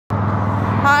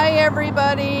Hi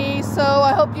everybody, so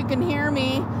I hope you can hear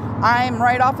me. I'm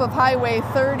right off of Highway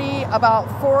 30,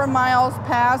 about 4 miles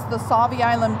past the Sauvie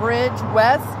Island Bridge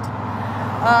west.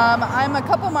 I'm a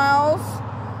couple miles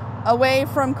away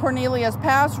from Cornelius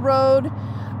Pass Road,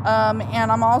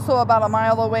 and I'm also about a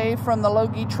mile away from the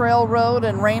Logie Trail Road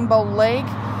and Rainbow Lake.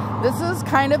 This is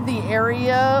kind of the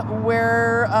area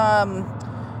where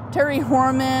Terri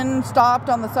Horman stopped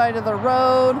on the side of the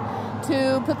road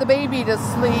to put the baby to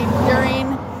sleep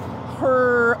during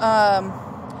her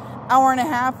hour and a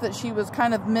half that she was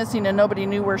kind of missing and nobody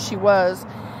knew where she was.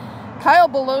 Kyle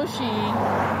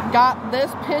Iboshi got this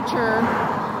picture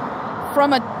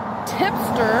from a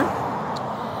tipster,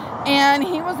 and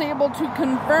he was able to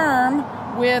confirm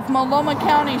with Multnomah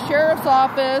County Sheriff's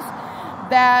Office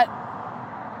that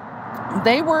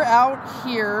they were out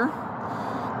here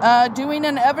doing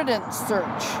an evidence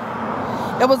search.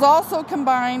 It was also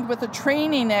combined with a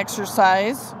training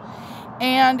exercise,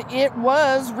 and it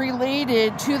was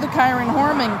related to the Kyron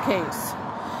Horman case.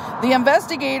 The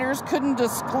investigators couldn't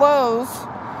disclose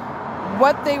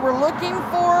what they were looking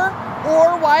for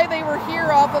or why they were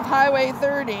here off of Highway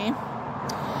 30.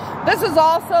 This is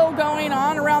also going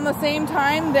on around the same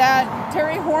time that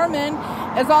Terri Horman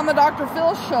is on the Dr.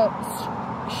 Phil show.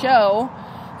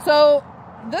 So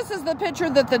this is the picture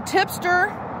that the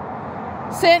tipster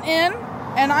sent in.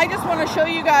 And I just want to show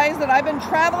you guys that I've been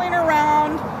traveling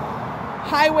around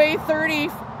Highway 30,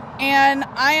 and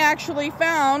I actually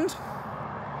found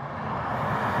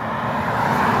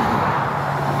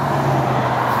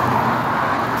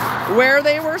where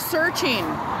they were searching.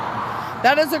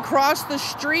 That is across the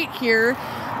street here.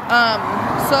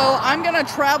 So I'm going to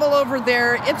travel over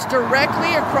there. It's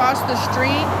directly across the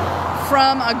street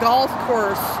from a golf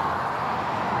course.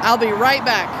 I'll be right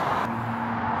back.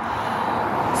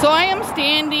 So I am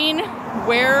standing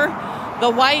where the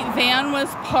white van was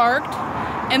parked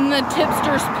in the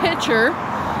tipster's picture.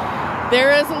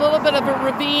 There is a little bit of a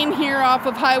ravine here off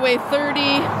of Highway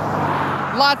 30.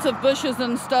 Lots of bushes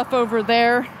and stuff over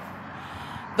there.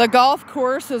 The golf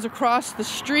course is across the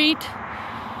street.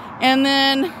 And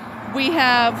then we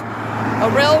have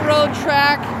a railroad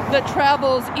track that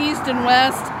travels east and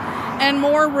west, and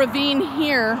more ravine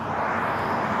here.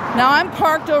 Now I'm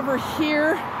parked over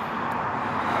here,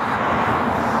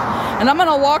 and I'm going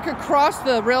to walk across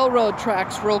the railroad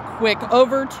tracks real quick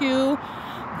over to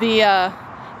the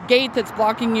gate that's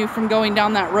blocking you from going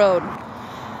down that road.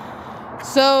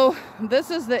 So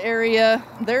this is the area.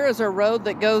 There is a road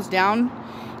that goes down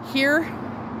here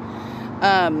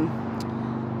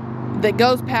that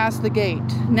goes past the gate.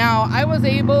 Now I was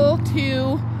able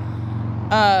to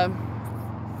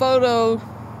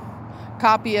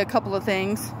photocopy a couple of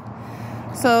things.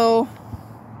 So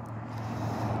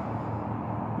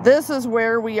this is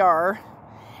where we are,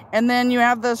 and then you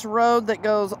have this road that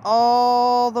goes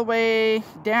all the way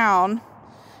down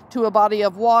to a body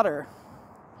of water.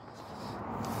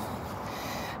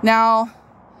 Now,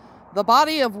 the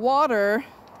body of water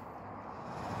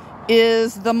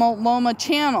is the Multnomah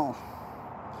Channel.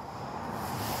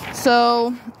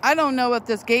 So, I don't know if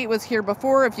this gate was here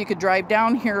before, if you could drive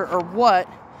down here or what,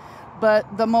 but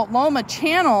the Multnomah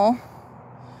Channel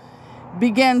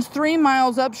begins 3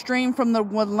 miles upstream from the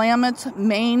Willamette's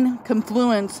main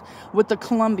confluence with the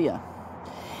Columbia.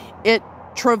 It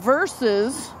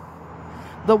traverses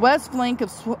the west flank of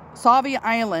Sauvie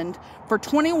Island for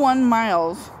 21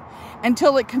 miles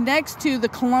until it connects to the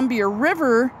Columbia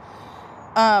River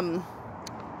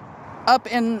up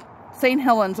in St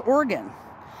Helens, Oregon.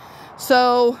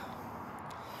 So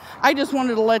I just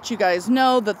wanted to let you guys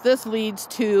know that this leads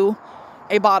to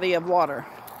a body of water.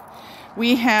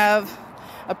 We have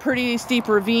a pretty steep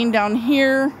ravine down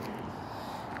here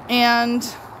and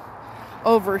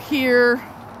over here,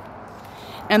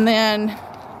 and then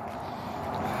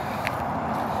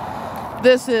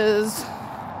this is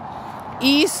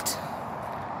east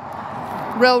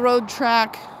railroad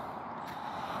track,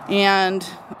 and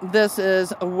this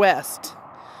is west.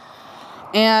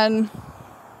 And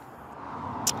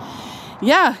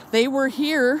yeah, they were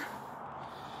here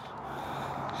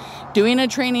doing a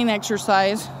training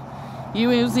exercise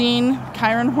using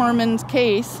Kyron Horman's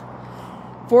case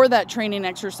for that training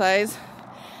exercise,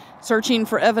 searching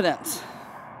for evidence.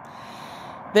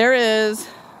 There is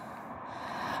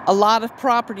a lot of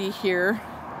property here.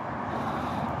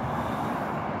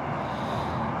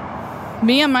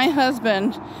 Me and my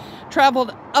husband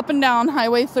traveled up and down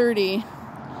Highway 30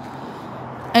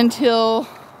 until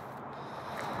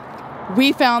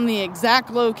we found the exact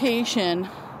location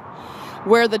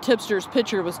where the tipster's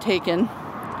picture was taken.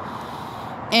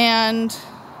 And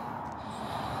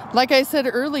Like I said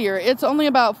earlier, it's only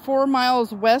about 4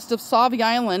 miles west of Sauvie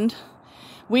Island.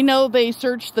 We know they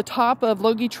searched the top of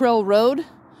Logie Road,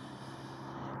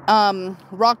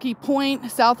 Rocky Point,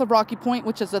 south of Rocky Point,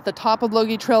 which is at the top of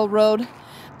Logie Road.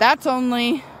 That's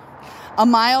only a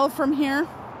mile from here.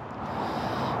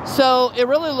 So it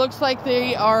really looks like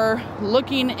they are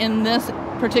looking in this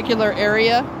particular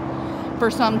area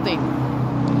for something.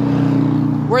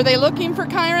 Were they looking for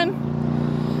Kyron?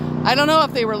 I don't know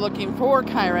if they were looking for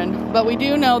Kyron, but we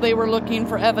do know they were looking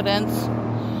for evidence.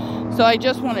 So I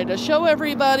just wanted to show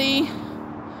everybody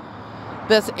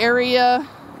this area.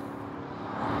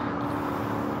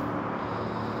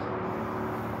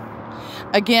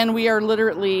 Again, we are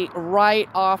literally right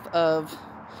off of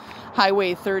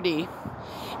Highway 30.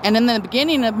 And in the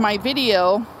beginning of my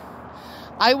video,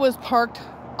 I was parked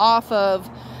off of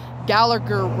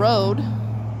Gallagher Road.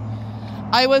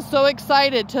 I was so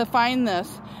excited to find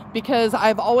this because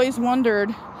I've always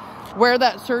wondered where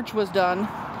that search was done.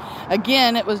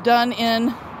 Again, it was done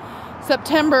in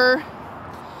September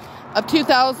of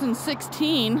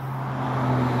 2016.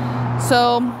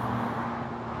 So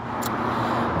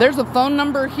there's a phone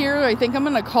number here I think I'm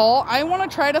going to call. I want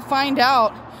to try to find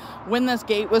out when this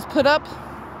gate was put up.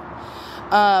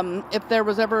 If there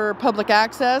was ever public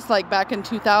access, like back in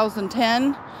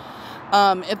 2010.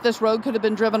 If this road could have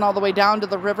been driven all the way down to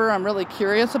the river. I'm really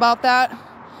curious about that.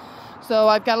 So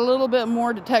I've got a little bit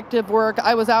more detective work.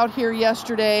 I was out here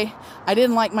yesterday. I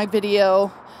didn't like my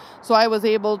video, so I was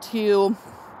able to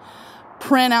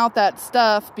print out that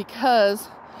stuff because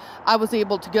I was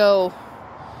able to go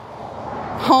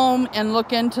home and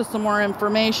look into some more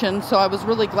information. So I was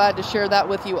really glad to share that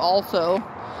with you also.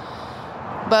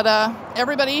 But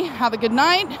everybody have a good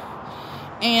night,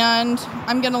 and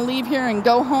I'm gonna leave here and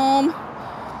go home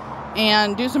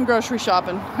and do some grocery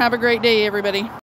shopping. Have a great day, everybody.